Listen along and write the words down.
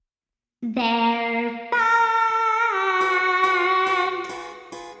They're bad.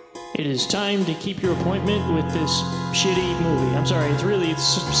 It is time to keep your appointment with this shitty movie. I'm sorry, it's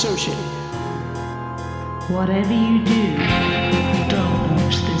so shitty. Whatever you do, don't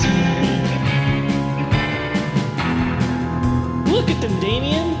watch this movie. Look at them,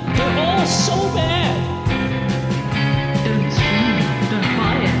 Damien. They're all so bad. Don't stream it, don't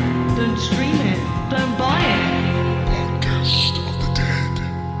buy it. Don't stream it, don't buy it. Podcast of the Dead.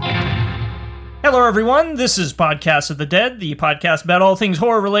 Hello, everyone. This is Podcast of the Dead, the podcast about all things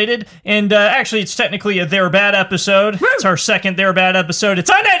horror-related. And actually, it's technically a They're Bad episode. It's our second They're Bad episode. It's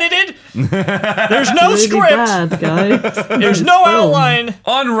unedited. There's no really script. Bad, guys. There's no outline.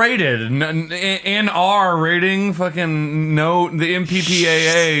 Unrated, in R rating, fucking no, the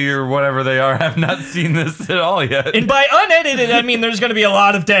MPPAA or whatever they are, have not seen this at all yet. And by unedited, I mean there's going to be a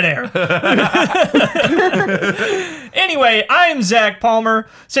lot of dead air. Anyway, I'm Zach Palmer.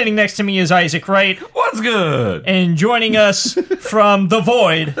 Sitting next to me is Isaac Wright. What's good? And joining us from the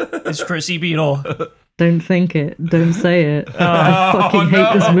void is Chrissy Beadle. Don't think it. Don't say it. I fucking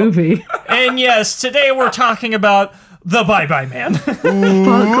hate this movie. And yes, today we're talking about The Bye-Bye Man. Fuck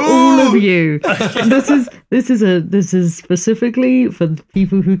all of you. This is specifically for the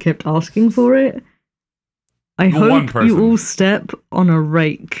people who kept asking for it. I One hope person. you all step on a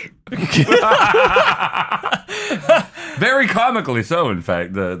rake. Very comically so, in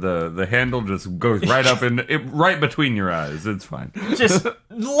fact. The handle just goes right up right between your eyes. It's fine. Just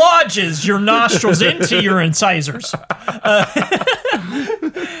lodges your nostrils into your incisors.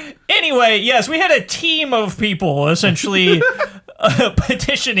 Anyway, yes, we had a team of people essentially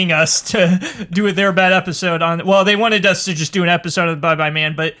petitioning us to do a They're Bad episode on. Well, they wanted us to just do an episode of the Bye Bye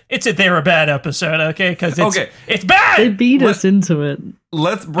Man, but it's a They're Bad episode, okay? Because it's They bad. beat us into it.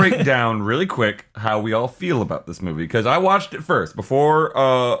 Let's break down really quick how we all feel about this movie, because I watched it first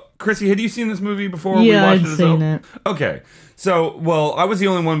before. Chrissy, had you seen this movie before? Yeah, we watched I'd seen it. Okay, so I was the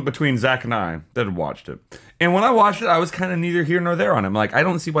only one between Zach and I that had watched it, and when I watched it, I was kind of neither here nor there on it. I'm like, I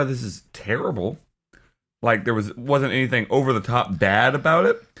don't see why this is terrible. Like there wasn't anything over the top bad about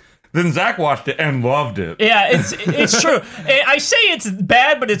it. Then Zach watched it and loved it. Yeah, it's true. I say it's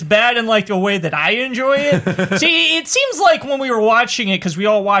bad, but it's bad in like a way that I enjoy it. See, it seems like when we were watching it, because we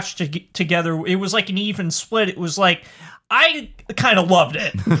all watched together, it was like an even split. It was like I kind of loved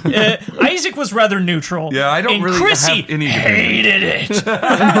it. Isaac was rather neutral. Yeah, I don't and really Chrissy have any hated it.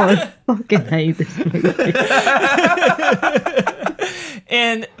 I fucking hate this movie.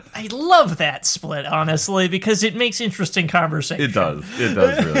 And I love that split, honestly, because it makes interesting conversation. It does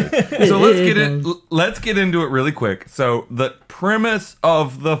really. So let's get into it really quick. So the premise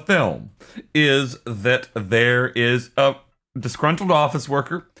of the film is that there is a disgruntled office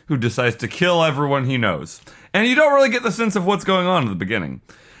worker who decides to kill everyone he knows. And you don't really get the sense of what's going on at the beginning.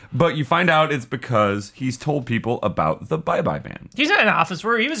 But you find out it's because he's told people about the Bye-Bye Man. He's not an office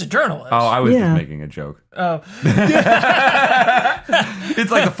worker. He was a journalist. Oh, I was Yeah. just making a joke. Oh.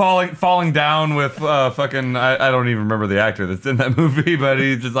 It's like the falling down with fucking... I don't even remember the actor that's in that movie, but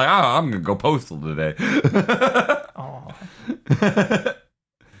he's just like, I'm going to go postal today. Oh.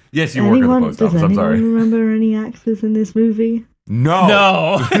 Yes, you work at the post Does office. I'm anyone sorry. remember any actors in this movie?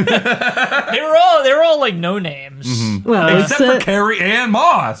 No. they were all like no names. Well, Except for Carrie Ann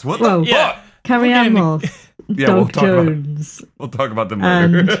Moss. What the Yeah. fuck? Carrie Ann Moss, Yeah, Doug we'll talk about it. Jones, We'll talk about them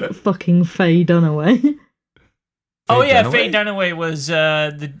and later. fucking Faye Dunaway. Oh yeah, Dunaway? Faye Dunaway was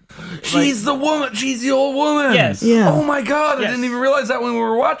the. She's the woman. She's the old woman. Yes. Yeah. Oh my god, I Yes. didn't even realize that when we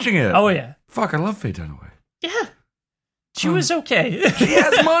were watching it. Oh yeah. Fuck, I love Faye Dunaway. Yeah. She was okay. She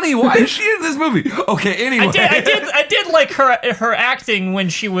has money. Why is she in this movie? Okay, anyway. I did like her acting when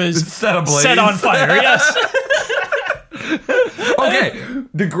she was Set ablaze. set on fire. Yes. Okay,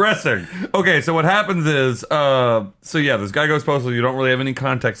 digressing. Okay, so what happens is, this guy goes postal. You don't really have any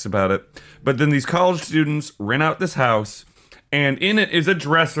context about it, but then these college students rent out this house, and in it is a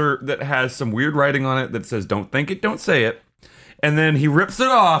dresser that has some weird writing on it that says "Don't think it, don't say it." And then he rips it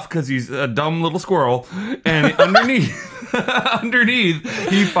off because he's a dumb little squirrel, and underneath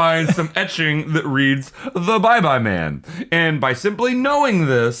he finds some etching that reads "The Bye-Bye Man." And by simply knowing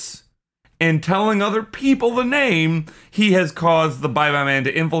this and telling other people the name, he has caused the Bye-Bye Man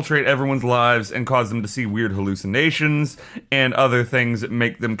to infiltrate everyone's lives and cause them to see weird hallucinations and other things that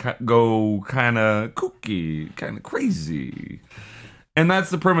make them go kind of kooky, kind of crazy. And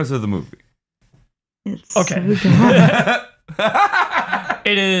that's the premise of the movie. It's Okay. so bad.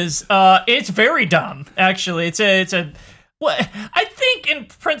 It is. It's very dumb. Actually, it's a. Well, I think in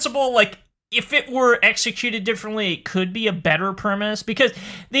principle, like if it were executed differently, it could be a better premise, because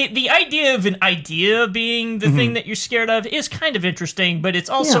the idea of an idea being the thing that you're scared of is kind of interesting, but it's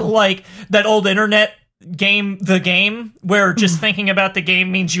also like that old internet game, The Game, where just thinking about the game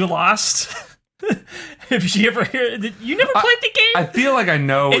means you lost. If you ever hear, you never played the game? I feel like I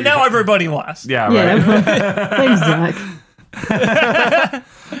know. And now everybody lost. Yeah, right. Thanks, Zach.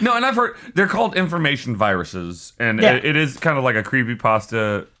 No, and I've heard they're called information viruses, and Yeah. it is kind of like a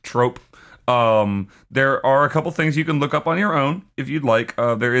creepypasta trope. There are a couple things you can look up on your own if you'd like.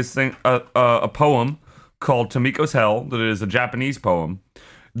 There is a poem called Tomiko's Hell that is a Japanese poem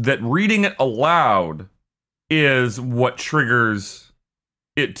that reading it aloud is what triggers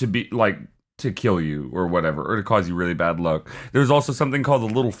it to be like to kill you or whatever, or to cause you really bad luck. There's also something called the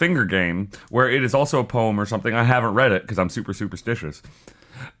Little Finger Game, where it is also a poem or something. I haven't read it because I'm super superstitious.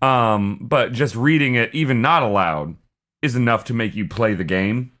 But just reading it, even not aloud, is enough to make you play the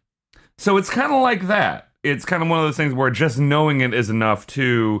game. So it's kind of like that. It's kind of one of those things where just knowing it is enough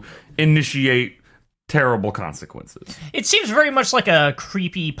to initiate terrible consequences. It seems very much like a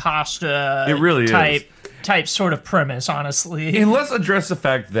creepypasta It really type sort of premise, honestly. And let's address the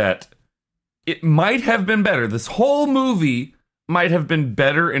fact that it might have been better. This whole movie might have been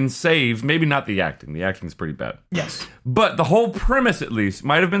better and saved. Maybe not the acting. The acting's pretty bad. Yes. But the whole premise, at least,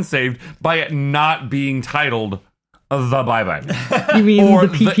 might have been saved by it not being titled The Bye Bye Man. You mean Or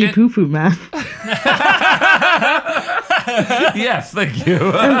the pee pee the- poo poo man? Yes, thank you.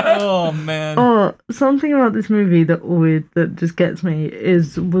 Oh, man. Oh, something about this movie that just gets me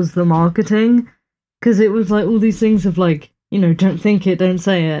was the marketing, because it was like all these things of like, you know, don't think it, don't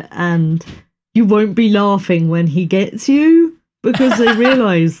say it, and you won't be laughing when he gets you, because they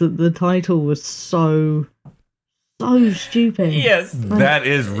realized that the title was so stupid. Yes. That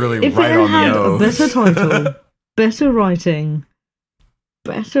is really If right it on the had a nose. better title, better writing,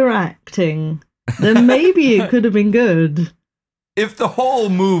 better acting, then maybe it could have been good. If the whole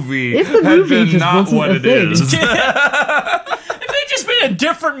movie If the had movie been just not wasn't what a it thing. is. If they'd just been a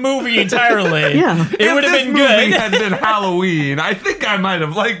different movie entirely, Yeah. it would have If been this movie good. had been Halloween, I think I might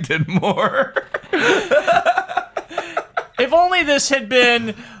have liked it more. If only this had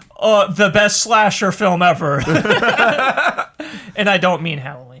been the best slasher film ever. And I don't mean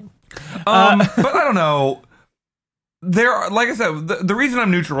Halloween. But I don't know. There are, like I said, the reason I'm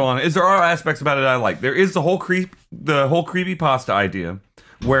neutral on it is there are aspects about it I like. There is the whole creepypasta idea,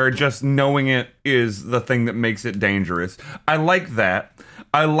 where just knowing it is the thing that makes it dangerous. I like that.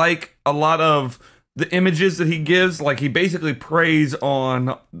 I like a lot of the images that he gives. Like, he basically preys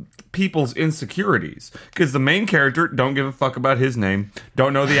on people's insecurities, because the main character, don't give a fuck about his name,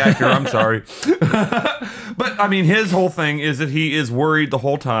 don't know the actor, I'm sorry. But I mean, his whole thing is that he is worried the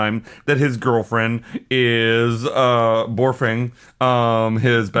whole time that his girlfriend is Borfing,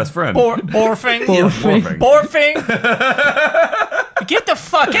 his best friend. Borfing? Borfing. Borfing? Get the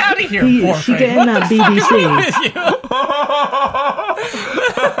fuck out of here, She Borfing. getting What that the fuck is BBC. wrong with you?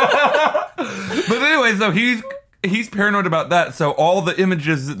 But anyway, so he's paranoid about that. So all the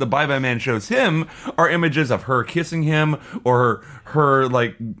images that the Bye Bye Man shows him are images of her kissing him, or her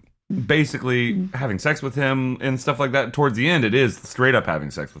like basically having sex with him and stuff like that. Towards the end, it is straight up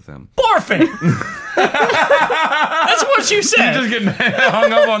having sex with him. Borfing! That's what you said. You're just getting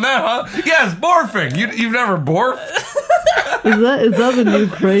hung up on that, huh? Yes, borfing. You've never borfed? Is that the new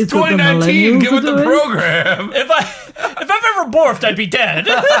phrase that the 2019, millennials get with are the doing? program. If I've ever borfed, I'd be dead.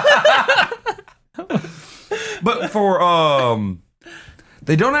 But for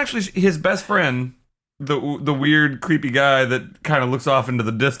they don't actually. His best friend, the weird creepy guy that kind of looks off into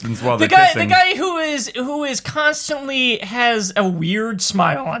the distance while The they're guy, kissing. the guy who is constantly has a weird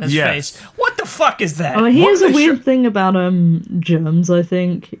smile on his Yes. face. What the fuck is that? Oh, he What has a they weird should- thing about germs, I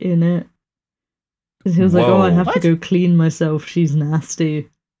think, in it. Because he was like, Whoa. "Oh, I have to What? go clean myself. She's nasty."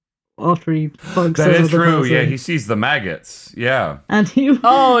 After he fucks That is another true. person. Yeah, he sees the maggots. Yeah, and he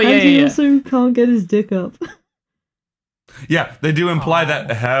Oh, yeah, and he yeah. also can't get his dick up. yeah. They do imply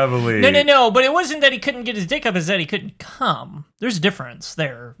that heavily. No. But it wasn't that he couldn't get his dick up; it's that he couldn't come. There's a difference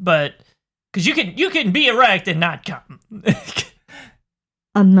there, but because you can be erect and not come.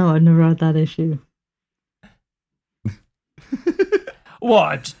 No, I never had that issue. Well,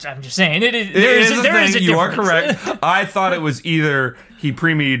 I'm just saying it is. It There is is a there is thing. a You are difference. correct. I thought it was either he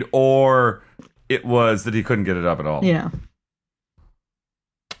preemed or it was that he couldn't get it up at all. Yeah.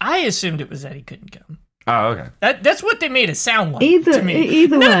 I assumed it was that he couldn't come. Oh, okay. That's what they made it sound like Either to me.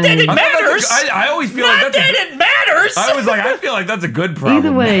 either Not that way, it I thought matters. that's I always feel Not like that's. that it matters. I was like, I feel like that's a good problem.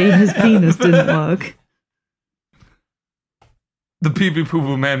 either way, his penis didn't work. The pee pee poo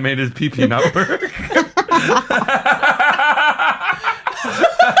poo man made his pee pee not work.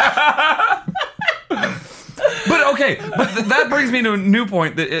 Okay, but that brings me to a new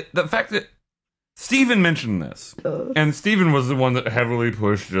point. The fact that Steven mentioned this, and Steven was the one that heavily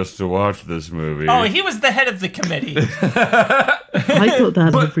pushed us to watch this movie. Oh, he was the head of the committee. I thought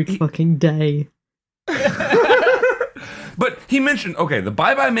that every fucking day. But he mentioned, okay, the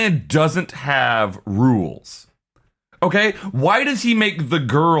Bye Bye Man doesn't have rules. Okay, why does he make the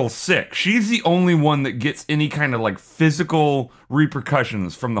girl sick? She's the only one that gets any kind of like physical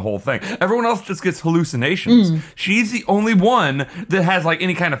repercussions from the whole thing. Everyone else just gets hallucinations. She's the only one that has like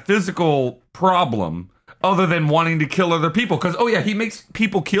any kind of physical problem other than wanting to kill other people. Because, oh yeah, he makes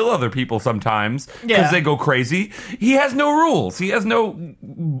people kill other people sometimes because they go crazy. He has no rules. He has no,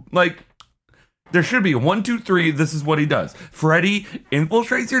 like, there should be a 1, 2, 3. This is what he does. Freddy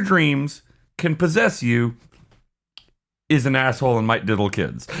infiltrates your dreams, can possess you, is an asshole and might diddle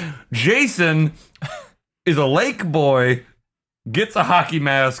kids. Jason is a lake boy, gets a hockey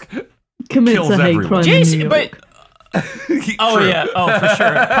mask, Commits kills a hate everyone. crime. Jason, in New but York. oh yeah, oh for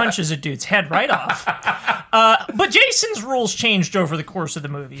sure, punches a dude's head right off. But Jason's rules changed over the course of the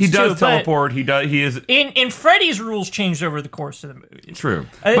movies. He does too, but teleport. He is In Freddy's rules changed over the course of the movies. true,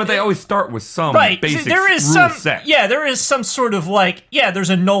 but they always start with some Right, basic there is rule some, set. yeah, there is some sort of like, there's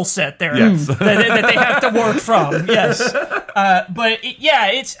a null set there Yes. that they have to work from. Yes, but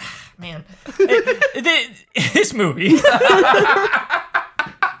it's man, this movie.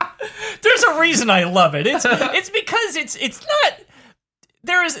 There's a reason I love it. It's because it's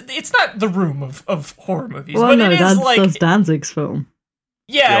not the Room of horror movies, Well, but no, it is that's like Danzig's film.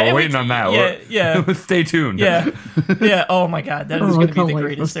 yeah. we're waiting on that. Yeah. Stay tuned. Yeah. Oh my god, that is Oh, going I to be can't the wait for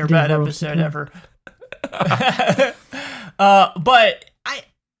greatest us They're to do Bad horror episode together. ever. But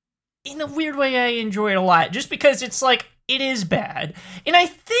in a weird way, I enjoy it a lot, just because it's like it is bad, and I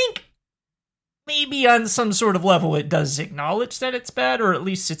think maybe on some sort of level it does acknowledge that it's bad, or at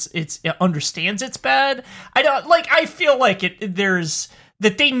least it understands it's bad. I feel like there's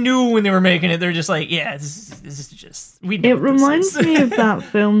that they knew when they were making it. They're just like, this is just we know It what this reminds is. me of that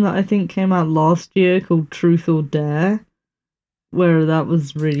film that I think came out last year called Truth or Dare, where that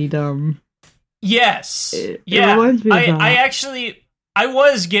was really dumb. Yes. It Yeah. reminds me of that. I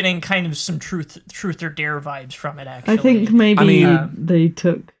was getting kind of some truth or dare vibes from it, actually. I think maybe I mean- they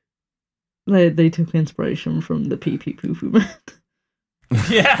took inspiration from the Pee Pee Poo Poo Man.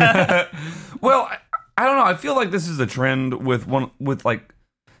 Yeah. Well, I don't know. I feel like this is a trend with like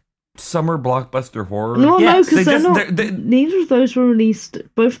summer blockbuster horror. No, Yes. because They they're just- not. they- Neither of those were released.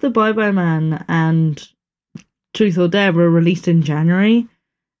 Both the Bye Bye Man and Truth or Dare were released in January.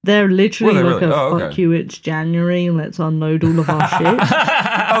 They're literally Were they like really? a Oh, fuck okay. you, it's January, let's unload all of our shit.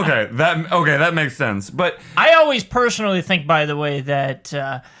 Okay, that makes sense. But I always personally think, by the way, that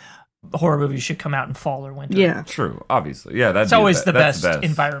horror movies should come out in fall or winter. Yeah. true, obviously, yeah, It's always the best that's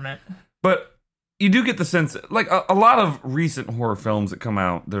environment. But you do get the sense, like a lot of recent horror films that come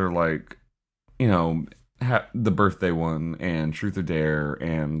out, they're like, the Birthday one and Truth or Dare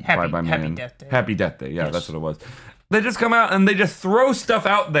and Happy- Bye Bye Man, Happy Death Day. Happy Death Day. Yeah, Yes. that's what it was. They just come out and they just throw stuff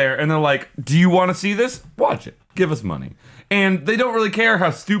out there, and they're like, "Do you want to see this? Watch it. Give us money." And they don't really care how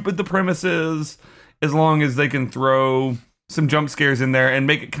stupid the premise is, as long as they can throw some jump scares in there and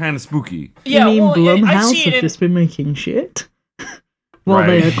make it kind of spooky. Yeah, you mean well, I Blumhouse see it have in, just been making shit? While Right,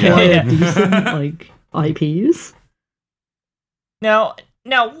 they acquire yeah. decent, IPs? Now,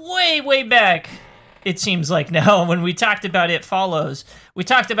 way back, it seems like now, when we talked about It Follows, we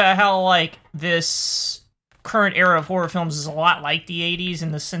talked about how, like, this current era of horror films is a lot like the 80s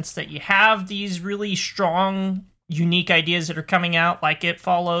in the sense that you have these really strong, unique ideas that are coming out, like It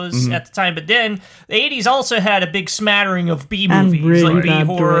Follows at the time, but then the 80s also had a big smattering of B And movies, really like B bad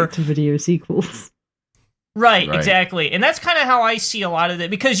horror. direct-to-video sequels. Right, Right. exactly. And that's kind of how I see a lot of it,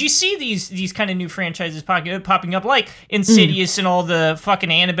 because you see these kind of new franchises popping up, like Insidious and all the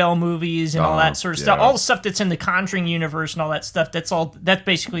fucking Annabelle movies and all that sort of stuff. yeah. All the stuff that's in the Conjuring universe and all that stuff, that's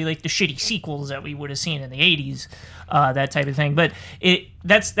basically like the shitty sequels that we would have seen in the 80s, that type of thing. But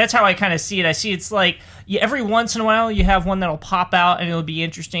that's how I kind of see it. I see it's like every once in a while you have one that'll pop out and it'll be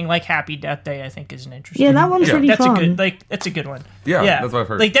interesting, like Happy Death Day, I think is an interesting. Yeah, that one's Yeah. really That's fun. that's a good one. Yeah, that's what I've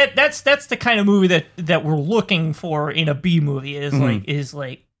heard. Like that's the kind of movie that we're looking for in a B movie is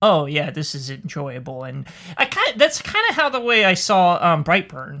like oh yeah, this is enjoyable, and that's kind of how the way I saw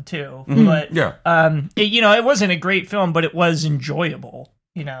Brightburn too. But Yeah. it wasn't a great film, but it was enjoyable.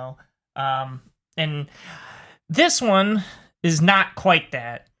 And this one is not quite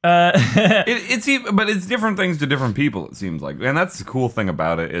that. But it's different things to different people, it seems like, and that's the cool thing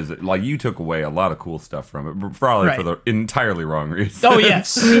about it is that, like, you took away a lot of cool stuff from it, but probably Right. for the entirely wrong reasons. Oh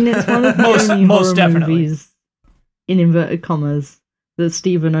yes, I mean, it's one of the Most- only most horror definitely. movies, in inverted commas, that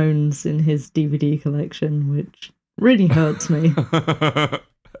Stephen owns in his DVD collection, which really hurts me.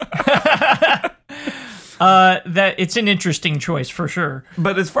 That it's an interesting choice for sure.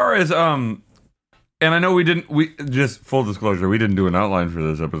 But as far as and I know we just full disclosure, we didn't do an outline for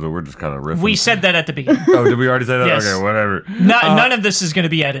this episode. We're just kind of riffing. We said that at the beginning. Oh, did we already say that? Yes. Okay, whatever. None of this is going to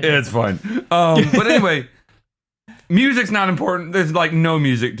be edited. It's fine. But anyway, music's not important. There's like no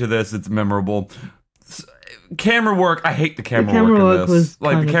music to this. It's memorable. Camera work. I hate the camera work in this. Was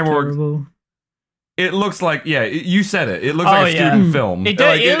kind the camera of terrible. work. It looks like you said it. It looks like a student film. It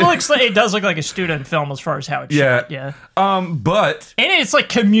does. It does look like a student film as far as how it's shot. Yeah. But and it's like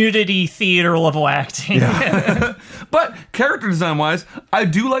community theater level acting. Yeah. But character design wise, I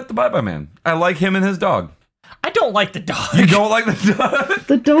do like the Bye Bye Man. I like him and his dog. I don't like the dog. You don't like the dog?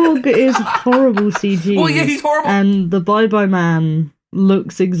 The dog is horrible CG. Well, yeah, he's horrible. And the Bye Bye Man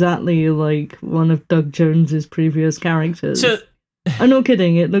looks exactly like one of Doug Jones's previous characters. So, I'm not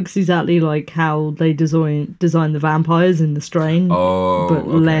kidding. It looks exactly like how they design the vampires in The Strain, but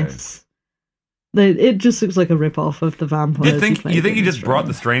less. It just looks like a rip-off of the vampires. You think he just brought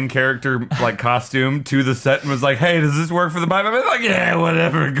the Strain character like costume to the set and was like, "Hey, does this work for the Bye Bye Man?" Like, yeah,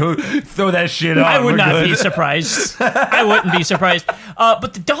 whatever. Go throw that shit on. I would We're not good. be surprised. I wouldn't be surprised.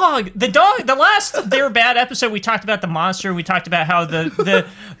 But the dog, the last They Were Bad episode, we talked about the monster. We talked about how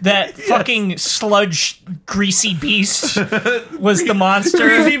that fucking sludge greasy beast was the monster.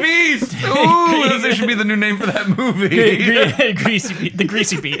 Greasy Beast. Ooh, that should be the new name for that movie. The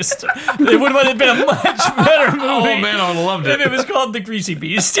Greasy Beast. It would have been a much better movie. Oh man, I would have loved If it. it was called The Greasy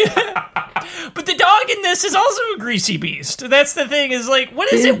Beast. But the dog in this is also a greasy beast. That's the thing, is like,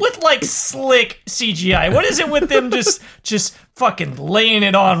 what is it with like slick CGI? What is it with them just fucking laying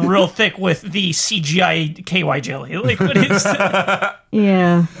it on real thick with the CGI KY jelly? Like, what is that?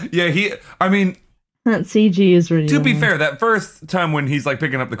 Yeah. Yeah, That CG is really to be nice. fair, that first time when he's like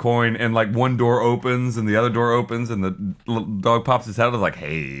picking up the coin and like one door opens and the other door opens and the dog pops his head, I was like,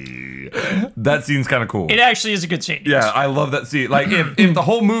 hey, that scene's kind of cool. It actually is a good scene. Yeah, I love that scene. Like, if the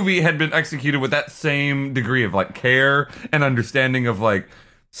whole movie had been executed with that same degree of like care and understanding of like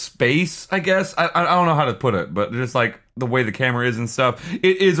space, I guess I don't know how to put it, but just like the way the camera is and stuff,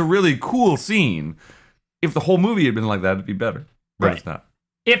 it is a really cool scene. If the whole movie had been like that, it'd be better. But Right. it's not.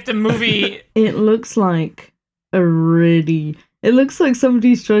 If the movie... It looks like it looks like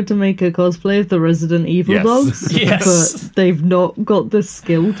somebody's tried to make a cosplay of the Resident Evil Yes. dogs, Yes. but they've not got the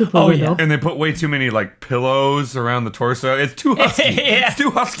skill to pull Oh, it yeah. off. And they put way too many like pillows around the torso. It's too husky. Yeah. It's too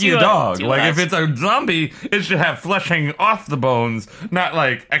husky Too- a dog. too Like husky. if it's a zombie, it should have flesh hanging off the bones, not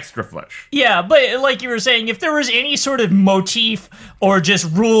like extra flesh. Yeah, but like you were saying, if there was any sort of motif or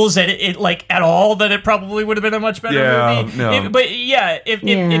just rules that it like at all, then it probably would have been a much better Yeah, movie. no. But yeah, if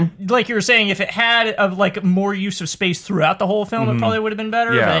like you were saying, if it had like more use of space throughout the whole film, it probably would have been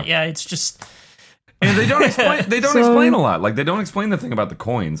better. Yeah. But yeah, it's just And they don't explain. They don't So- explain a lot. Like they don't explain the thing about the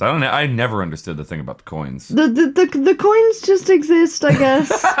coins. I never understood the thing about the coins. The coins just exist, I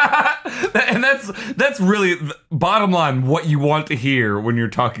guess. And that's really bottom line what you want to hear when you're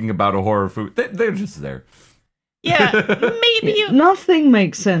talking about a horror food. They're just there. yeah, maybe you. Nothing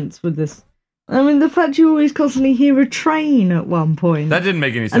makes sense with this. I mean, the fact you always constantly hear a train at one point, That didn't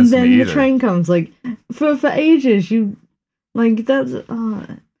make any and sense to then me the either. train comes. Like for ages, you like that's.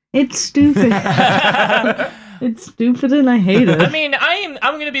 It's stupid. It's stupid, and I hate it. I mean,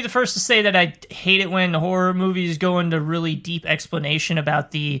 I'm going to be the first to say that I hate it when horror movies go into really deep explanation about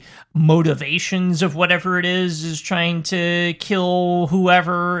the motivations of whatever it is trying to kill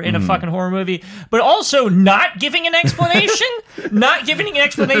whoever in a fucking horror movie, but also not giving an explanation, not giving an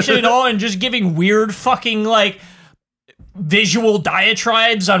explanation at all, and just giving weird fucking like visual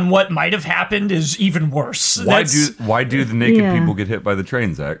diatribes on what might have happened is even worse. Why do the naked Yeah. people get hit by the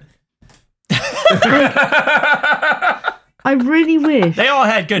train, Zach? I really wish They all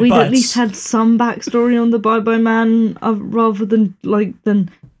had good we'd butts. at least had some backstory on the Bye Bye Man, rather than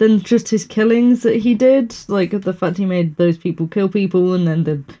than just his killings that he did. Like the fact he made those people kill people, and then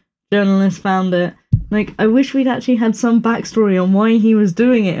the journalist found it. Like, I wish we'd actually had some backstory on why he was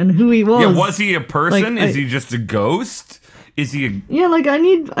doing it and who he was. Yeah, was he a person? Like, Is he just a ghost? Is he a... Yeah, like I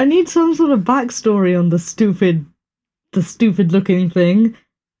need some sort of backstory on the stupid looking thing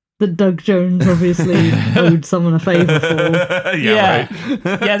that Doug Jones obviously owed someone a favor for. Yeah.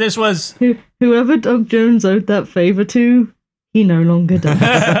 right. Yeah, this was Whoever Doug Jones owed that favor to, he no longer does.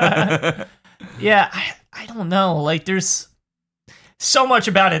 yeah, I don't know. Like, there's so much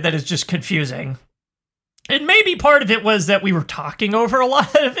about it that is just confusing. And maybe part of it was that we were talking over a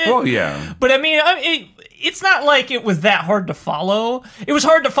lot of it. Well, yeah. But I mean, it's not like it was that hard to follow. It was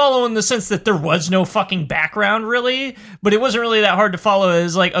hard to follow in the sense that there was no fucking background, really, but it wasn't really that hard to follow. It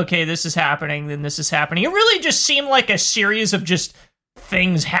was like, okay, this is happening, then this is happening. It really just seemed like a series of just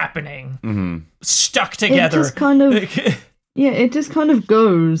things happening, stuck together. It just kind of, yeah, it just kind of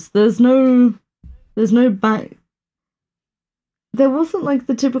goes. There's no back. There wasn't like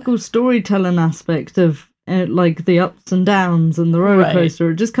the typical storytelling aspect of like the ups and downs and the roller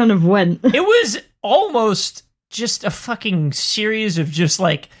coaster. It just kind of went. It was almost just a fucking series of just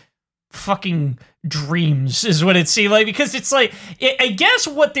like fucking dreams is what it seemed like, because it's like, I guess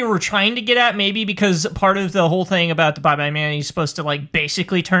what they were trying to get at, maybe because part of the whole thing about the Bye-Bye Man, he's supposed to like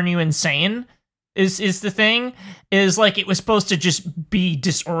basically turn you insane is the thing, is like it was supposed to just be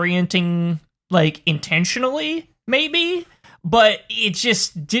disorienting, like intentionally, maybe. But it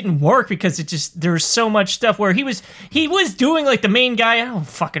just didn't work because there's so much stuff where he was doing like the main guy. I don't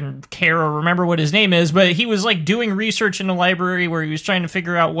fucking care or remember what his name is, but he was like doing research in the library where he was trying to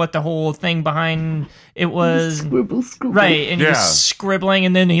figure out what the whole thing behind it was. Scribble. Right, and he was scribbling,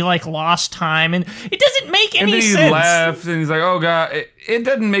 and then he like lost time, and it doesn't make any sense. And then he laughs, and he's like, "Oh God!" It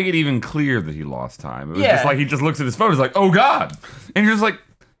doesn't make it even clear that he lost time. It was just like he just looks at his phone, he's like, "Oh God!" And you're just like,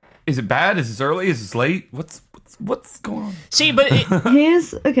 "Is it bad? Is this early? Is this late? What's going on?" See, but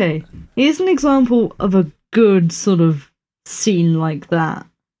here's an example of a good sort of scene like that.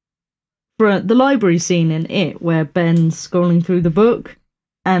 For the library scene in It, where Ben's scrolling through the book,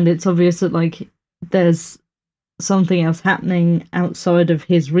 and it's obvious that like there's something else happening outside of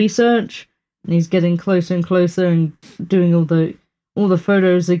his research, and he's getting closer and closer, and doing all the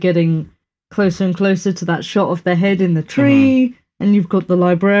photos are getting closer and closer to that shot of their head in the tree. And you've got the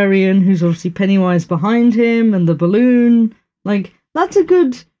librarian, who's obviously Pennywise behind him, and the balloon. Like, that's a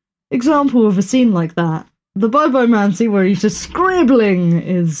good example of a scene like that. The Bye-Bye Man scene where he's just scribbling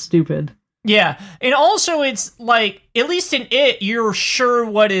is stupid. Yeah, and also it's like, at least in It, you're sure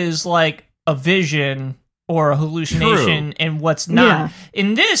what is like a vision or a hallucination and what's not. Yeah.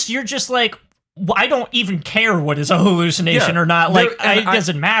 In this, you're just like, I don't even care what is a hallucination or not. Like, it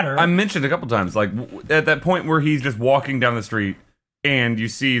doesn't matter. I mentioned a couple times, like, at that point where he's just walking down the street, and you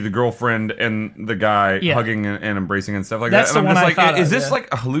see the girlfriend and the guy hugging and embracing and stuff like that. And I'm just like, is of, this like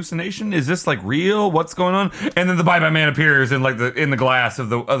a hallucination? Is this like real? What's going on? And then the Bye-Bye Man appears in like the glass of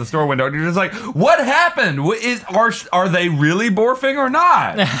the store window, and you're just like, what happened? Are they really morphing or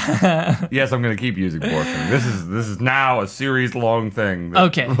not? Yes, I'm going to keep using morphing. This is now a series long thing.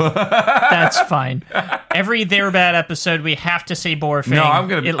 Okay, that's fine. Every They're Bad episode, we have to say morphing. No, I'm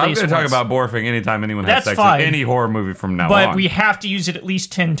going to talk about morphing anytime anyone has sex in any horror movie from now on. But we have to use it at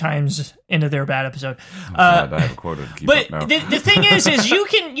least 10 times in a They're Bad episode. God, I have a quota to keep but up now. the thing is you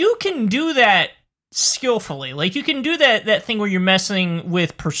can do that skillfully. Like, you can do that thing where you're messing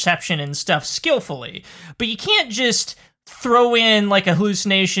with perception and stuff skillfully, but you can't just throw in like a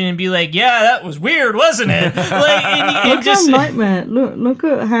hallucination and be like, yeah, that was weird, wasn't it? Like, look how Nightmare. Look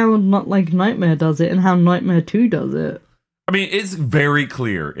at how not like Nightmare does it, and how Nightmare 2 does it. I mean, it's very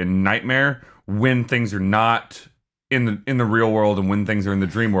clear in Nightmare when things are not in the real world and when things are in the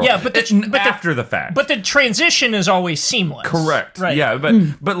dream world. Yeah, but after the fact. But the transition is always seamless. Correct. Right. Yeah,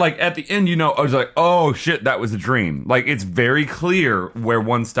 but like at the end, I was like, oh shit, that was a dream. Like, it's very clear where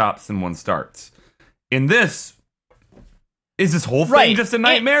one stops and one starts. In this, is this whole thing just a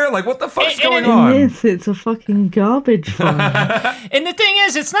nightmare? Like, what the fuck's going on? Yes, it's a fucking garbage fire. And the thing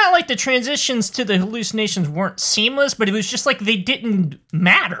is, it's not like the transitions to the hallucinations weren't seamless, but it was just like they didn't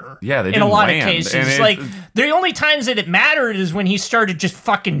matter. Yeah, they didn't in a lot land. of cases. Like, the only times that it mattered is when he started just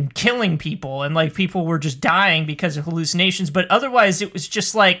fucking killing people, and like people were just dying because of hallucinations. But otherwise, it was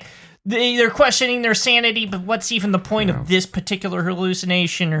just like they're questioning their sanity, but what's even the point of this particular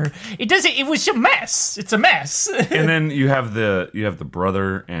hallucination? Or it was a mess. It's a mess. And then you have the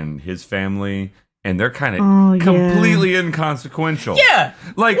brother and his family, and they're kind of completely inconsequential. Yeah.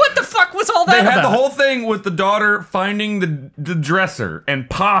 Like, what the fuck was all that about? They had about? the whole thing with the daughter finding the dresser and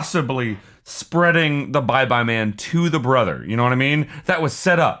possibly spreading the Bye-Bye Man to the brother. You know what I mean? That was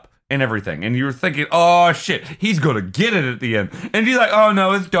set up and everything, and you were thinking, oh shit, he's gonna get it at the end, and you're like, oh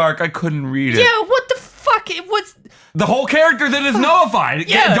no, it's dark, I couldn't read it. Yeah, what the fuck? What's the whole character that is nullified?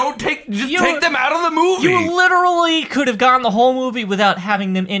 Yeah, take them out of the movie. You literally could have gone the whole movie without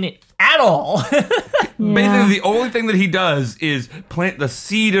having them in it at all. Basically, the only thing that he does is plant the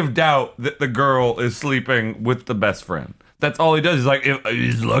seed of doubt that the girl is sleeping with the best friend. That's all he does. He's like,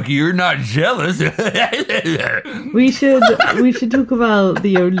 he's lucky you're not jealous. We should talk about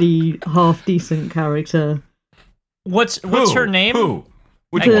the only half decent character. What's her name? Who?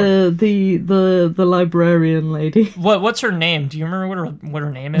 Which The librarian lady. What's her name? Do you remember what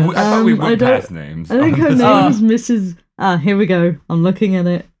her name is? I thought we I went don't- past names. I think her name was Mrs. Here we go. I'm looking at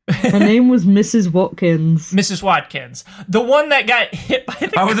it. Her name was Mrs. Watkins. Mrs. Watkins, the one that got hit by the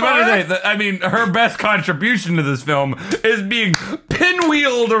car. I was about to say that. I mean, her best contribution to this film is being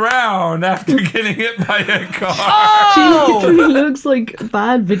pinwheeled around after getting hit by a car. Oh! She looks like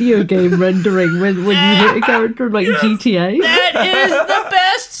bad video game rendering when you hit a character like GTA. That is the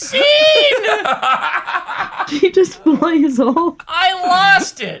best scene. She just flies off. I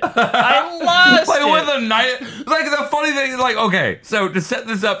lost it. Like with a knife. Like the funny thing is, like, okay, so to set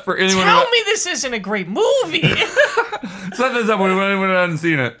this up for anyone Tell me this isn't a great movie. set this up when anyone hasn't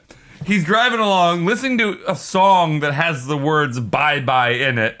seen it. He's driving along, listening to a song that has the words "bye bye"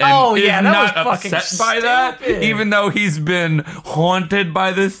 in it, and Oh, yeah, is that not was fucking upset by that, stupid. even though he's been haunted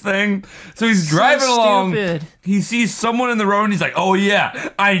by this thing. So he's driving along. stupid. He sees someone in the road, and he's like, "Oh yeah,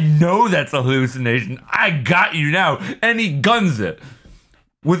 I know that's a hallucination. I got you now," and he guns it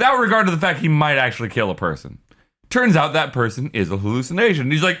without regard to the fact he might actually kill a person. Turns out that person is a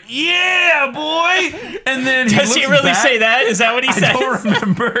hallucination. He's like, "Yeah, boy!" And then Does he looks really back. say that? Is that what he I says? don't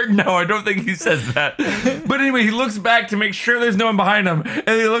remember. No, I don't think he says that. But anyway, he looks back to make sure there's no one behind him, and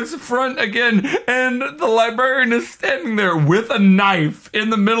he looks front again, and the librarian is standing there with a knife in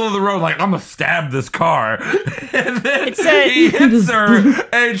the middle of the road, like, "I'm gonna stab this car." And then he hits her,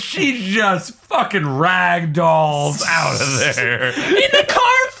 and she just fucking ragdolls out of there. And the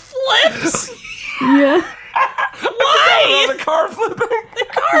car flips. Yeah. Why? The car flipping.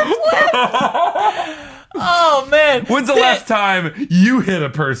 Oh man. When's the last time you hit a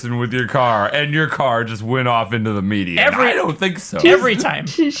person with your car and your car just went off into the median? I don't think so. Every time.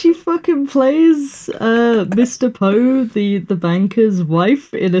 She fucking plays Mr. Poe, the banker's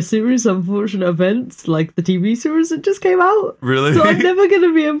wife, in a series of Unfortunate Events, like the TV series that just came out. Really? So I'm never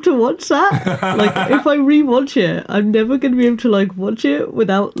gonna be able to watch that. Like, if I rewatch it, I'm never gonna be able to like watch it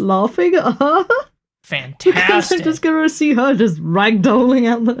without laughing at her. Because Fantastic. I'm just gonna see her just ragdolling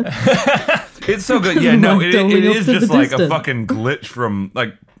out there. It's so good. Yeah, no, it Going off is to the just like a distance. fucking glitch from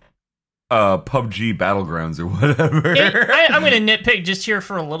like PUBG Battlegrounds or whatever. I'm going to nitpick just here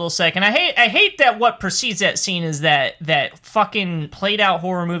for a little second. I hate that what precedes that scene is that fucking played out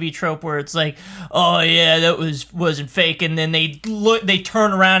horror movie trope where it's like, oh yeah, that wasn't fake, and then they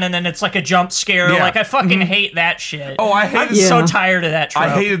turn around and then it's like a jump scare. Yeah. Like I fucking hate that shit. Oh, I I'm hate- so Yeah. tired of that trope. I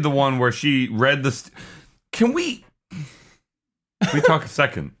hated the one where she read the. Can we talk a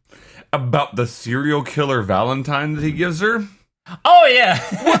second about the serial killer Valentine that he gives her? Oh yeah.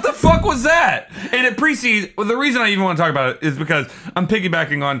 What the fuck was that? And it precedes. Well, the reason I even want to talk about it is because I'm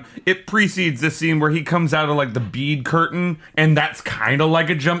piggybacking on it. Precedes this scene where he comes out of like the bead curtain, and that's kind of like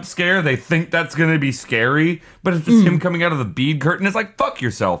a jump scare. They think that's gonna be scary, but it's just him coming out of the bead curtain. It's like, fuck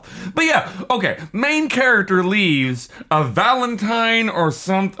yourself. But yeah, okay. Main character leaves a Valentine or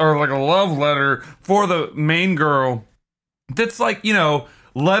like a love letter for the main girl. That's like, you know,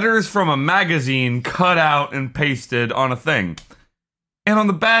 letters from a magazine cut out and pasted on a thing. And on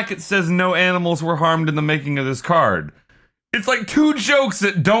the back it says no animals were harmed in the making of this card. It's like two jokes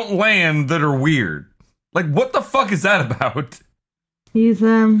that don't land that are weird. Like, what the fuck is that about? He's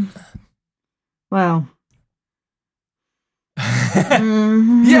well.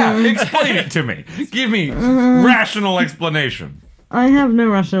 Yeah, explain it to me. Give me rational explanation. I have no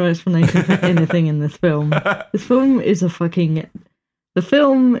rational explanation for anything in this film. This film is the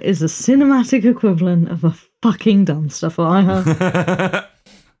film is a cinematic equivalent of a fucking dumpster fire.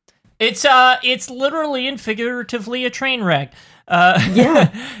 It's literally and figuratively a train wreck.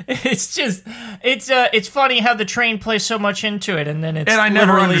 Yeah. It's funny how the train plays so much into it, and then it's And I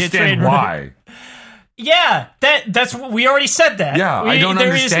never literally a train understand wreck. why. Yeah, that's what we already said that. Yeah, I don't there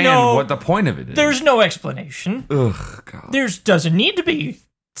is understand what the point of it is. There's no explanation. Ugh, God. There's doesn't need to be.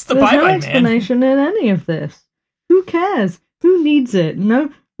 It's the There's Bye no Bye Man. explanation in any of this. Who cares? Who needs it? No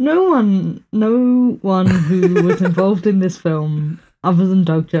one who was involved in this film other than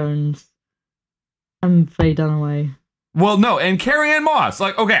Doug Jones and Faye Dunaway. Well, no, and Carrie Ann Moss.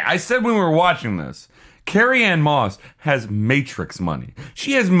 Like, okay, I said when we were watching this, Carrie Ann Moss has Matrix money.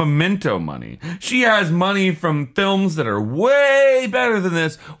 She has Memento money. She has money from films that are way better than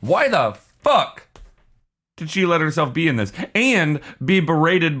this. Why the fuck did she let herself be in this and be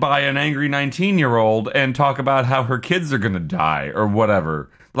berated by an angry 19-year-old and talk about how her kids are gonna die or whatever?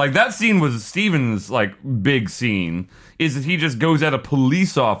 Like, that scene was Steven's, like, big scene, is that he just goes at a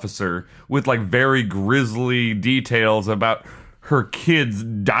police officer with, like, very grisly details about her kids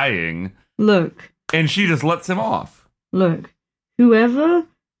dying, Look, and she just lets him off. whoever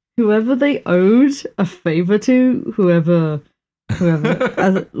they owed a favor to, whoever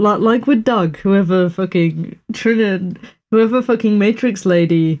Whoever, like with Doug, whoever fucking Matrix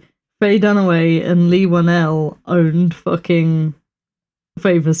lady, Faye Dunaway and Lee Wanell owned fucking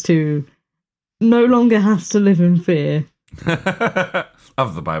Favors 2, no longer has to live in fear.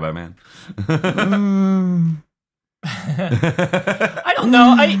 Of the Bye-Bye Man. I don't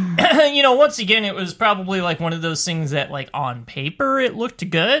know. Once again, it was probably like one of those things that, like, on paper, it looked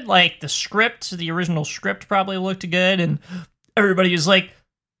good. Like, the original script probably looked good, and everybody was like,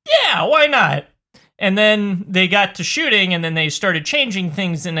 yeah, why not? And then they got to shooting, and then they started changing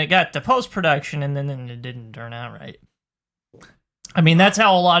things, and it got to post-production, and then it didn't turn out right. I mean, that's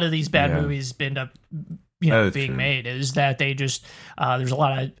how a lot of these bad movies end up, being made, is that they just, there's a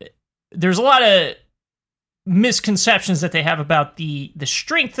lot of misconceptions that they have about the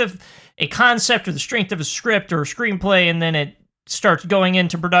strength of a concept or the strength of a script or a screenplay, and then it starts going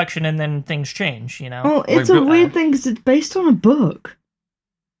into production, and then things change, Oh, it's a weird thing because it's based on a book.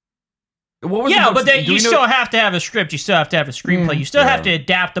 What was but you still have to have a script. You still have to have a screenplay. You still have to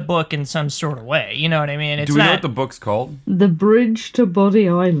adapt the book in some sort of way. You know what I mean? Do we know what the book's called? The Bridge to Body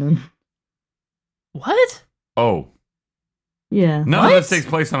Island. What? Oh. Yeah. None of this takes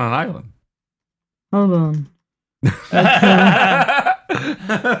place on an island. Hold on.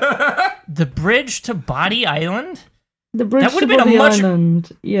 The Bridge to Body Island? The Bridge to Body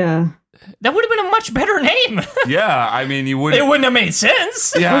Island. Yeah. That would have been a much better name. Yeah, I mean, you wouldn't... It wouldn't have made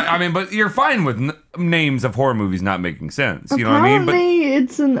sense. Yeah, I mean, but you're fine with names of horror movies not making sense. You know what I mean? Apparently,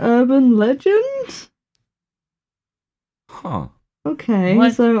 it's an urban legend? Huh. Okay,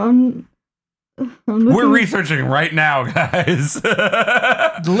 What? so I'm looking... We're researching right now, guys.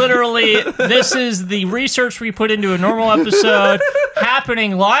 Literally, this is the research we put into a normal episode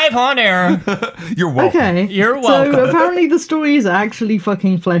happening live on air. You're welcome. Okay. You're welcome. So apparently the story is actually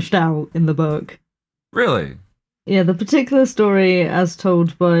fucking fleshed out in the book. Really? Yeah, the particular story, as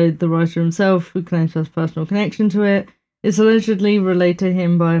told by the writer himself, who claims to have personal connection to it, is allegedly relayed to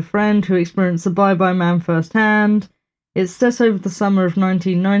him by a friend who experienced the Bye-Bye Man firsthand. It's set over the summer of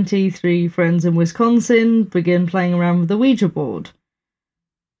 1990. 3 friends in Wisconsin begin playing around with the Ouija board.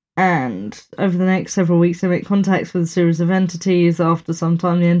 And over the next several weeks, they make contacts with a series of entities. After some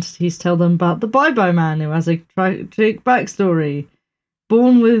time, the entities tell them about the Bye-Bye Man, who has a tragic backstory.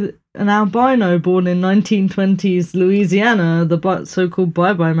 Born with an albino born in 1920s Louisiana, the so-called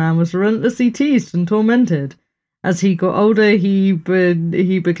Bye-Bye Man was relentlessly teased and tormented. As he got older, he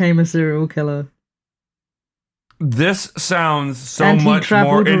became a serial killer. This sounds so and much more he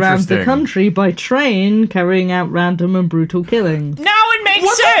travelled around interesting. the country by train, carrying out random and brutal killings. Now it makes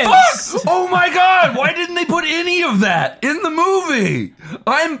What sense. the fuck? Oh my god! Why didn't they put any of that in the movie?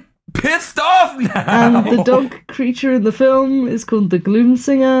 I'm pissed off now. And the dog creature in the film is called the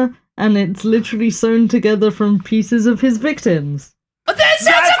Gloomsinger, and it's literally sewn together from pieces of his victims. But that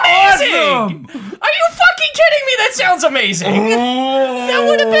sounds amazing! Awesome! Are you fucking kidding me? That sounds amazing. That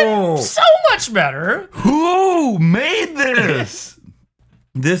would have been so much better. Who made this?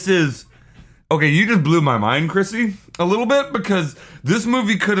 This is... Okay, you just blew my mind, Chrissy, a little bit, because this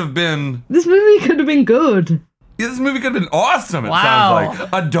movie could have been... This movie could have been good. Yeah, this movie could have been awesome, it Wow. sounds like.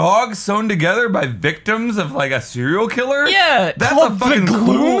 A dog sewn together by victims of, like, a serial killer? Yeah, That's called a fucking the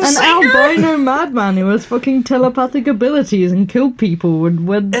cool... An Singer? albino madman who has fucking telepathic abilities and killed people. And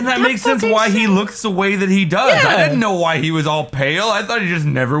that makes sense why he looks the way that he does. Yeah. I didn't know why he was all pale. I thought he just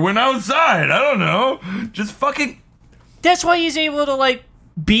never went outside. I don't know. Just fucking... That's why he's able to, like,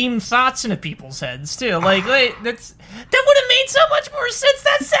 beam thoughts into people's heads, too. Like that would have made so much more sense.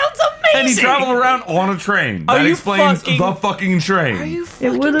 That sounds amazing. And he traveled around on a train. Are That you explains fucking- the fucking train. Are you it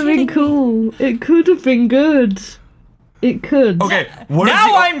fucking would have kidding been cool. It could have been good. It could. Okay, what is Now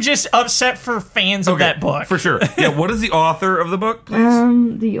the... I'm just upset for fans of Okay, that book. for sure. Yeah, what is the author of the book,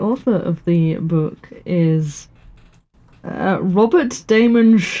 please? The author of the book is Robert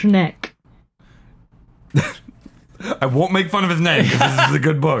Damon Schneck. I won't make fun of his name because this is a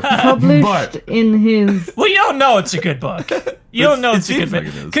good book. Published But in his... Well, you don't know it's a good book. You don't know It it's a good seems like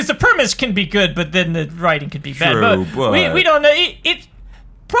book it is. because the premise can be good, but then the writing could be bad. True, but- we don't know. It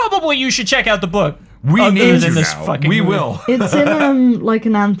probably you should check out the book. we other need than to this now. fucking We movie. will. It's in like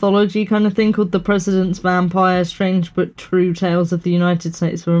an anthology kind of thing called The President's Vampire, Strange But True Tales of the United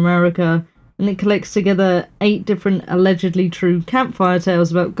States of America. And it collects together 8 different allegedly true campfire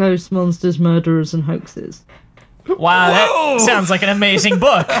tales about ghosts, monsters, murderers, and hoaxes. Wow, Whoa! that sounds like an amazing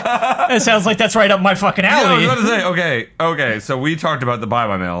book. That sounds like that's right up my fucking Yeah, I alley. was about to say, okay, so we talked about the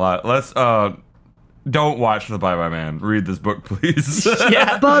Bye-Bye Man a lot. Let's, don't watch the Bye-Bye Man. Read this book, please.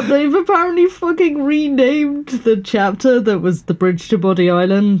 Yeah. But they've apparently fucking renamed the chapter that was The Bridge to Body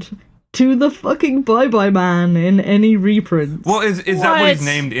Island to the fucking Bye Bye Man in any reprints. Well, is that what he's What?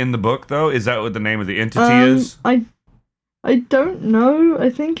 named in the book, though? Is that what the name of the entity is? I don't know. I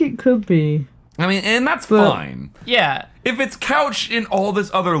think it could be. I mean, and that's But- fine. Yeah. If it's couched in all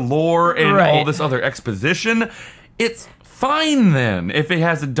this other lore and Right. all this other exposition, it's fine then if it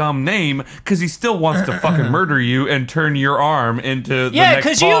has a dumb name, because he still wants to fucking murder you and turn your arm into the Yeah, next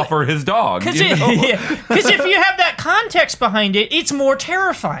 'cause paw you- for his dog. Because you know? if you have that context behind it, it's more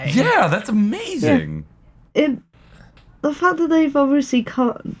terrifying. Yeah, that's amazing. The fact that they've obviously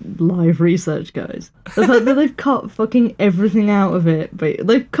cut live research, guys. The fact that they've cut fucking everything out of it, but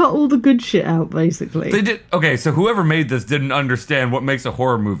they've cut all the good shit out, basically. They did okay. So whoever made this didn't understand what makes a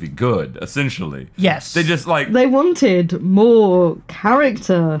horror movie good. Essentially, Yes. they just like They wanted more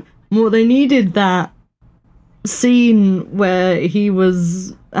character. They needed that scene where he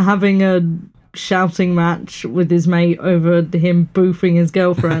was having a shouting match with his mate over him boofing his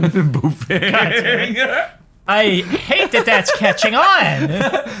girlfriend. boofing. I hate that that's catching on.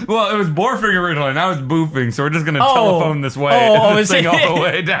 Well, it was Borfing originally. Now it's boofing. So we're just gonna Oh. telephone this way Oh, and is sing it? all the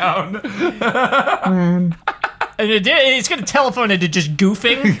way down. Man. And it's going to telephone into just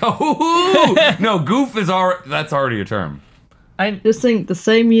goofing. Ooh, no, goof is that's already a term. Just think the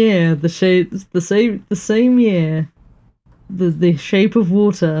same year, the same year, the Shape of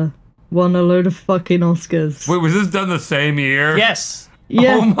Water won a load of fucking Oscars. Wait, was this done the same year? Yes.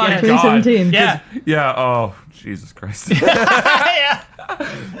 Yeah, Oh my God. 2017. Yeah. Yeah. Oh, Jesus Christ. Yeah.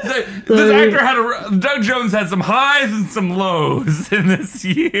 This actor Doug Jones had some highs and some lows in this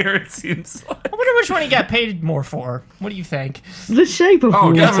year, it seems like. I wonder which one he got paid more for. What do you think? The Shape of Oh,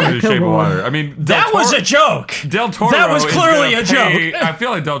 Water. definitely The come Shape of on. Water. I mean, That was a joke. Del Toro. That was is clearly gonna a pay- joke. I feel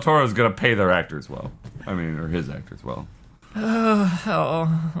like Del Toro is going to pay their actors well. I mean, or his actors well.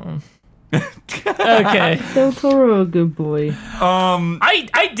 Okay. Del Toro, a good boy.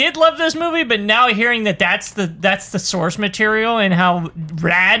 I did love this movie, but now hearing that that's the source material and how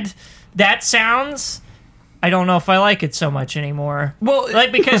rad that sounds, I don't know if I like it so much anymore. Well,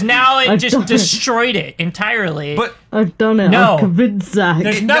 Like, because now it I've just done it. destroyed it entirely. but I've done it. No. I've convinced Zach.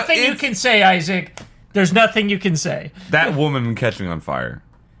 There's nothing you it's- can say, Isaac. There's nothing you can say. that woman catching on fire.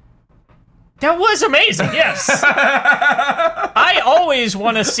 That was amazing, yes. I always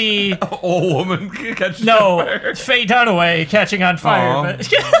want to see Old woman catching on fire. Faye Dunaway catching on fire. Aw.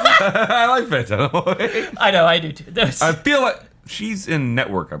 But I like Faye Dunaway. I know, I do too. I feel like she's in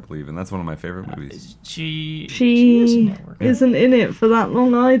Network, I believe, and that's one of my favorite movies. She She isn't. isn't in it for that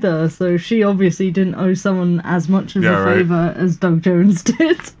long either, so she obviously didn't owe someone as much of Yeah, a right. favor as Doug Jones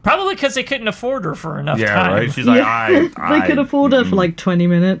did. Probably because they couldn't afford her for enough Yeah, time. right? She's like, They could afford her for like 20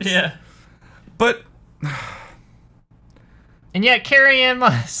 minutes. Yeah. But And yet Carrie Ann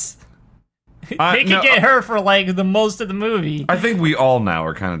Moss. They could get her for like the most of the movie. I think we all now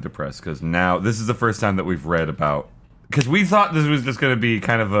are kind of depressed because now this is the first time that we've read about. Because we thought this was just going to be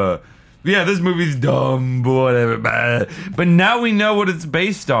kind of a. Yeah, this movie's dumb, whatever. Blah. But now we know what it's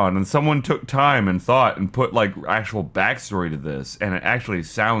based on, and someone took time and thought and put like actual backstory to this, and it actually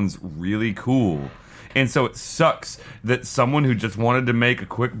sounds really cool. And so it sucks that someone who just wanted to make a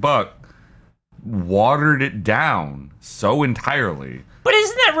quick buck watered it down so entirely. But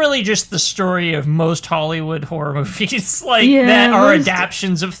isn't that really just the story of most Hollywood horror movies? Like, Yeah, that are most-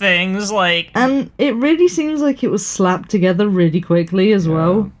 adaptions of things? Like, And it really seems like it was slapped together really quickly as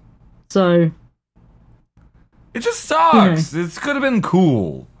well. So, It just sucks. This could have been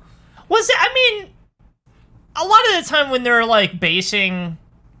cool. was it? I mean, a lot of the time when they're like basing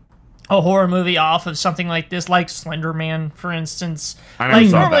a horror movie off of something like this, like Slender Man, for instance, I never like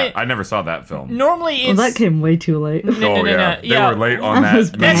saw normally, that. I never saw that film. normally well, it's that came way too late. no, They yeah. were late on That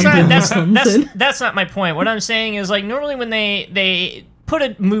was that. That's bad. not that's, Wisconsin. that's not my point. What I'm saying is like normally when they put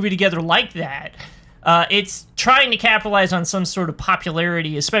a movie together like that, it's trying to capitalize on some sort of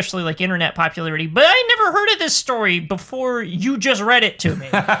popularity, especially like internet popularity. But I never heard of this story before you just read it to me.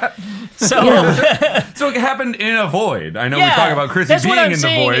 So So it happened in a void. I know yeah, we talk about Chrissy that's being what I'm in the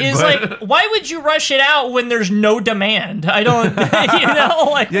saying void, is but like, why would you rush it out when there's no demand? I don't, like yeah,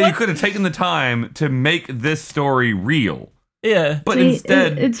 what? you could have taken the time to make this story real. Yeah. But See,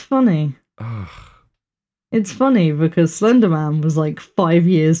 instead, it's funny. It's funny because Slender Man was like 5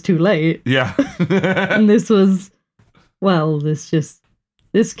 years too late. yeah. And this was, well,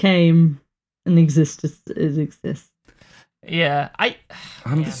 this came and exists. It exists. Yeah.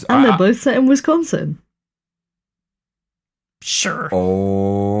 I'm just, And they're both set in Wisconsin. Sure.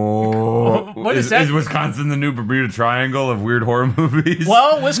 oh, What is that? Is Wisconsin the new Bermuda Triangle of weird horror movies?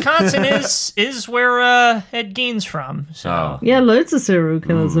 Well, Wisconsin is where Ed Gein's from. So Oh. Yeah, loads of serial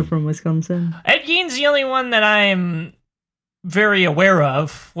killers are from Wisconsin. Ed Gein's the only one that I'm very aware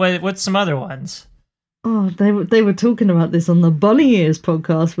of. What's some other ones? Oh, they were talking about this on the Bunny Ears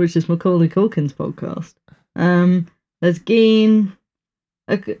podcast, which is Macaulay Culkin's podcast. There's Geen,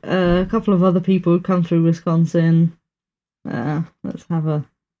 a couple of other people who come through Wisconsin. Let's have a...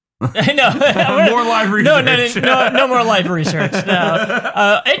 More live research. No more live research. No.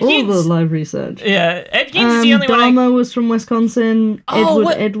 Ed all Gein, the live research. yeah, Ed Gein is the only one. Dharma was from Wisconsin. Oh,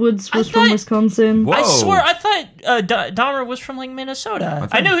 what? Edwards was I from thought- Wisconsin. Whoa. I swear, I thought Dahmer was from like Minnesota.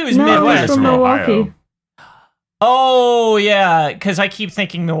 I knew he was No, he was Midwest. from Milwaukee. Ohio. Oh yeah, because I keep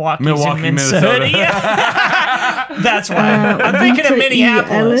thinking Milwaukee's Milwaukee, in Minnesota. Minnesota. Yeah. That's why. I'm thinking of Walter E.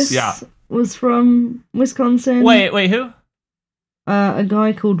 Minneapolis. Ellis Yeah. was from Wisconsin. Wait, who? A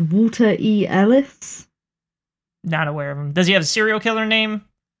guy called Walter E. Ellis. Not aware of him. Does he have a serial killer name?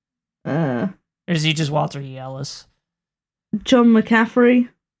 Uh, Or is he just Walter E. Ellis? John McCaffrey.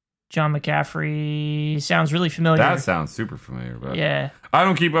 John McCaffrey sounds really familiar. That sounds super familiar, but Yeah. I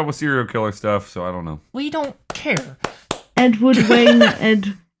don't keep up with serial killer stuff, so I don't know. We don't care. Edward Wayne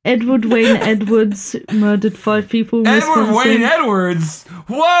Edwards murdered 5 people in Edward Wisconsin. Wayne Edwards.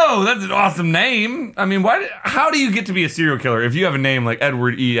 Whoa, that's an awesome name. I mean, how do you get to be a serial killer if you have a name like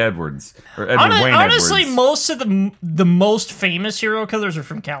Edward E. Edwards or Edward Wayne Honestly, Edwards? most of the most famous serial killers are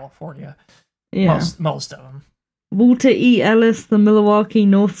from California. Yeah. Most of them. Walter E. Ellis, the Milwaukee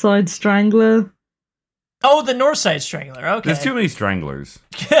North Side Strangler. Oh, the Northside Strangler. Okay. There's too many stranglers.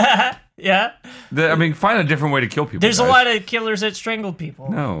 Yeah. I mean, find a different way to kill people. There's a guys. lot of killers that strangled people.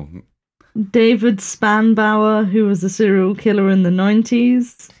 No. David Spanbauer, who was a serial killer in the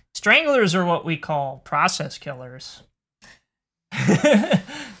 90s. Stranglers are what we call process killers.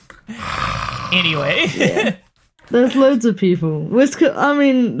 Anyway. There's loads of people. I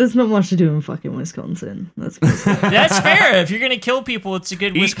mean, there's not much to do in fucking Wisconsin. That's That's fair. If you're going to kill people, it's a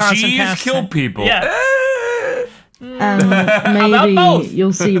good Eat Wisconsin cheese, pastime. kill people. Yeah. and about maybe both?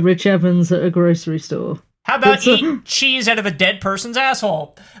 you'll see Rich Evans at a grocery store. How about That's a- eat cheese out of a dead person's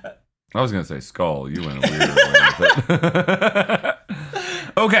asshole? I was going to say skull. You went a weird way with it.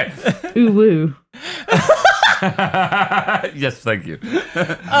 Okay. Ooh woo. Yes, thank you.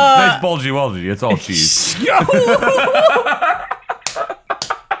 Nice bulgy wulgy. It's all cheese.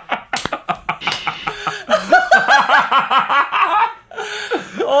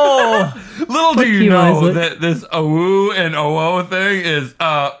 Oh, Little do you you, know Isaac. that this awoo and oo thing is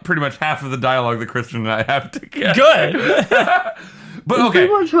pretty much half of the dialogue that Christian and I have together. good. But Pretty okay,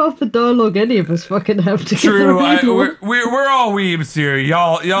 much half the dialogue any of us fucking have to true. anymore. We're all weebs here.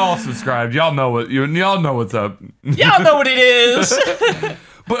 Y'all subscribed. Y'all know what's up. Y'all know what it is.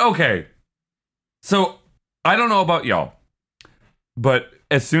 But okay, so I don't know about y'all, but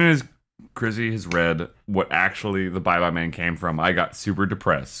as soon as Chrissy has read what actually the Bye Bye Man came from, I got super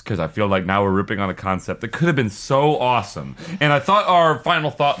depressed because I feel like now we're ripping on a concept that could have been so awesome. And I thought our final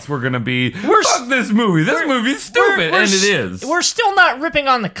thoughts were going to be, fuck this movie. This movie's stupid. And it is. We're still not ripping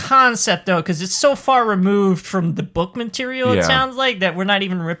on the concept, though, because it's so far removed from the book material, Yeah. it sounds like, that we're not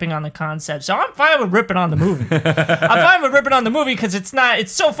even ripping on the concept. So I'm fine with ripping on the movie. I'm fine with ripping on the movie because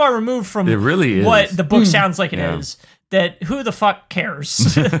it's so far removed from It really is. what the book sounds like it Yeah. is. That who the fuck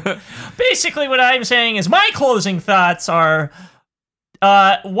cares? Basically, what I'm saying is my closing thoughts are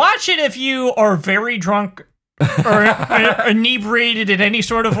watch it if you are very drunk or inebriated in any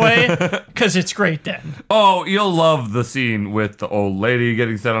sort of way, because it's great then. Oh, you'll love the scene with the old lady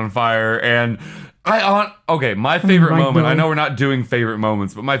getting set on fire. And my favorite my moment, I God. know we're not doing favorite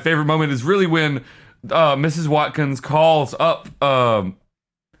moments, but my favorite moment is really when Mrs. Watkins calls up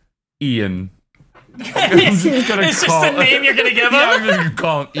Ian. Is just gonna this call- the name you're gonna give him? Yeah, I'm just gonna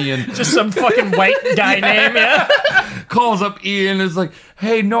call him Ian. Just some fucking white guy name, yeah? Calls up Ian and is like,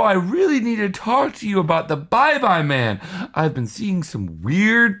 hey, no, I really need to talk to you about the Bye Bye Man. I've been seeing some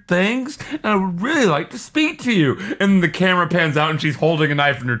weird things and I would really like to speak to you. And the camera pans out and she's holding a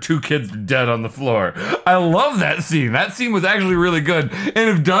knife and her 2 kids are dead on the floor. I love that scene. That scene was actually really good. And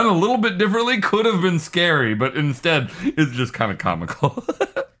if done a little bit differently, could have been scary, but instead it's just kind of comical.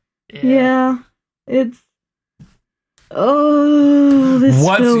 Yeah, it's. Oh, this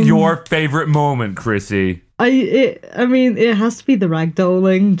What's film. your favorite moment, Chrissy? I mean, it has to be the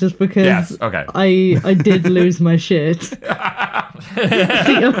ragdolling, just because Yes, okay. I did lose my shit.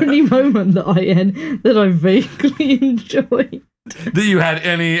 The only moment that I vaguely enjoyed. That you had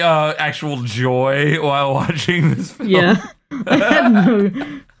any actual joy while watching this film? Yeah, I had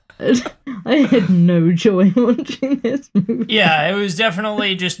no. I had no joy watching this movie. Yeah, it was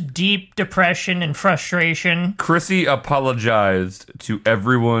definitely just deep depression and frustration. Chrissy apologized to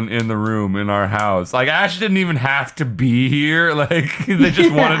everyone in the room in our house. Like, Ash didn't even have to be here. Like, they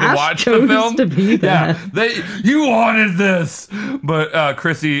just wanted to Ash watch the chose film. to be there. Yeah, you wanted this. But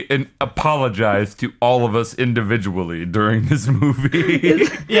Chrissy apologized to all of us individually during this movie.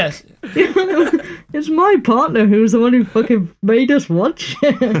 Yes. It's my partner who's the one who fucking made us watch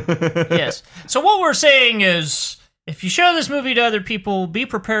it. Yes. So what we're saying is, if you show this movie to other people, be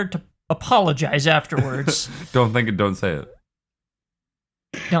prepared to apologize afterwards. Don't think it, don't say it.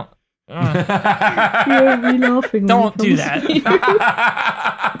 No. You won't be laughing. when Don't it do comes that. to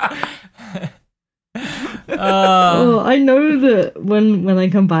you. Oh, I know that when I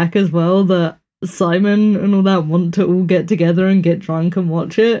come back as well, that Simon and all that want to all get together and get drunk and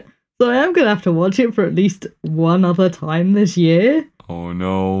watch it. So I am gonna have to watch it for at least one other time this year, Oh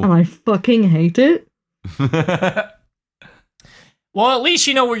no. and I fucking hate it. Well, at least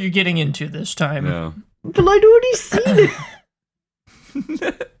you know what you're getting into this time. Yeah. But I'd already seen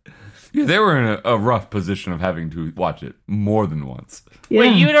it. Yeah, they were in a rough position of having to watch it more than once. Yeah.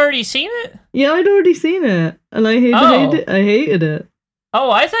 Wait, you had already seen it? Yeah, I'd already seen it, and I hated it.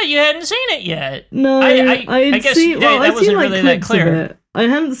 Oh, I thought you hadn't seen it yet. No, I I'd guess seen. that Well, I'd wasn't seen like really that clips clear. of it. I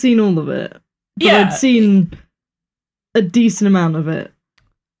hadn't seen all of it, but Yeah. I'd seen a decent amount of it.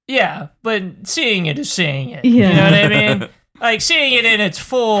 Yeah, but seeing it is seeing it. Yeah. You know what I mean? Like, seeing it in its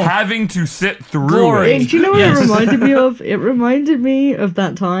full... Having to sit through Glory. it. Do you know what Yes. it reminded me of? It reminded me of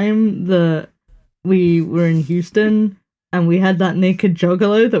that time that we were in Houston and we had that naked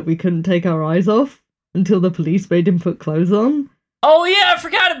juggalo that we couldn't take our eyes off until the police made him put clothes on. Oh, yeah, I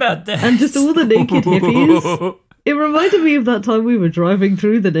forgot about that. And just all the naked hippies. It reminded me of that time we were driving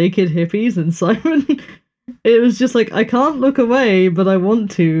through the naked hippies and Simon. It was just like, I can't look away, but I want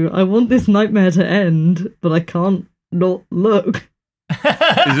to. I want this nightmare to end, but I can't not look.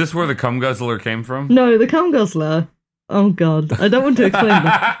 Is this where the cum guzzler came from? No, the cum guzzler. Oh god, I don't want to explain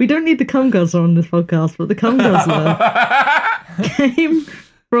that. We don't need the cum guzzler on this podcast, but the cum guzzler came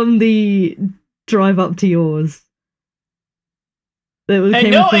from the drive up to yours. It was And,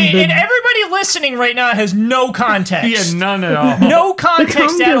 came no, from and the, everybody listening right now has no context. Yeah, none at all. No the cum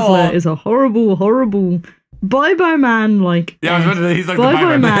context at guzzler all. is a horrible, horrible Bye-Bye Man like Yeah, I was about to say, he's like the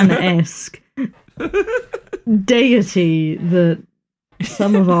Bye-Bye Bye-Bye Man. Man-esque deity that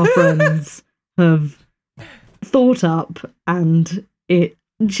some of our friends have thought up, and it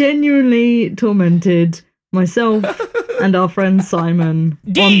genuinely tormented myself and our friend Simon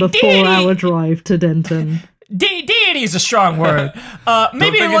on the Deity. 4-hour drive to Denton. Deity is a strong word.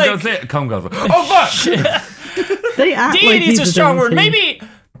 Maybe Don't think like... it, don't say it. Cum guzzler. Oh, fuck! They act like Deity he's is a strong word. deity.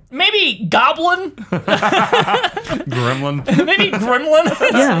 Maybe goblin? Gremlin. Maybe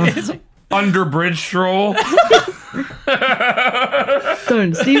gremlin? Yeah. It's- Underbridge troll.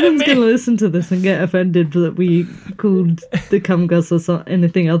 Don't. Steven's gonna listen to this and get offended that we called the cum guzzler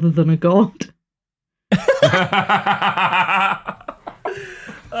anything other than a god.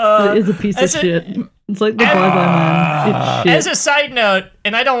 It is a piece of as a- shit. It's like the Bye-Bye Man. It's shit. As a side note,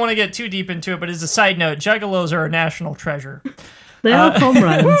 and I don't want to get too deep into it, but as a side note, juggalos are a national treasure. They are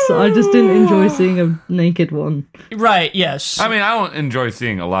comrades. I just didn't enjoy seeing a naked one. Right, yes. I mean, I don't enjoy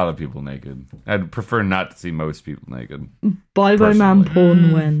seeing a lot of people naked. I'd prefer not to see most people naked. Bye-Bye Man Personally.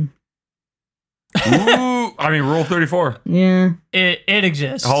 porn when. Ooh, I mean, Rule 34. Yeah. It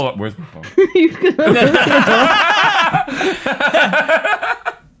exists. Hold up, where's my phone? You can look it up.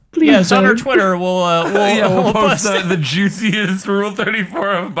 Please Yes, on our don't. Twitter, we'll We'll post post the juiciest Rule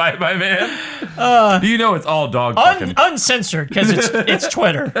 34 of Bye Bye Man. You know it's all dog fucking. uncensored because it's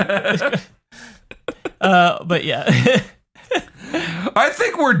Twitter. But yeah, I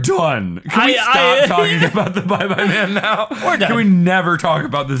think we're done. Can we stop talking about the Bye Bye Man now? We're done. Can we never talk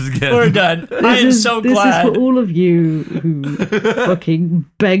about this again? we're done. I am so This glad. is for all of you who fucking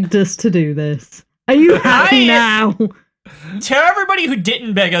begged us to do this. Are you happy now? To everybody who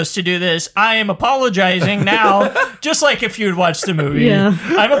didn't beg us to do this, I am apologizing now, just like if you had watched the movie. Yeah.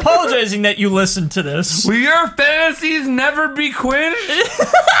 I'm apologizing that you listened to this. Will your fantasies never be quenched?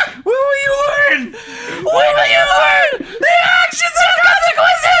 When will you learn? When will you learn the actions and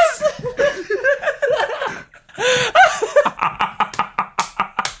consequences?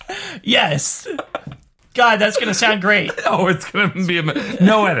 Yes. God, that's going to sound great. Oh, it's gonna be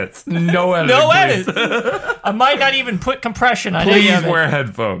no edits. No edits. No edits. I might not even put compression on any Please of it. wear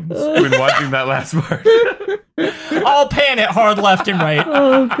headphones when watching that last part. I'll pan it hard left and right.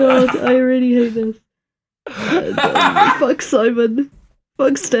 Oh god, I really hate this. Fuck Simon.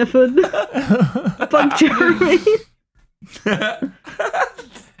 Fuck Stefan. Fuck Jeremy.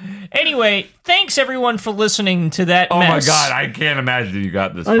 Anyway, thanks everyone for listening to that Oh mess. my god, I can't imagine you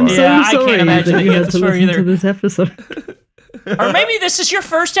got this I'm far. so Yeah, I sorry can't imagine that it you gets had to this far listen either. to this episode. Or maybe this is your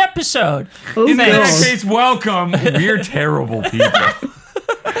first episode. Oh, In that God. case, welcome. We're terrible people.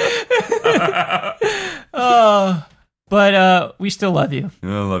 But we still love you. I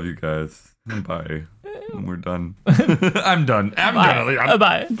love you guys. Bye. We're done. I'm done. I'm done. Bye.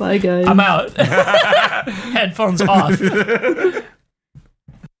 Bye. Bye, guys. I'm out. Headphones off.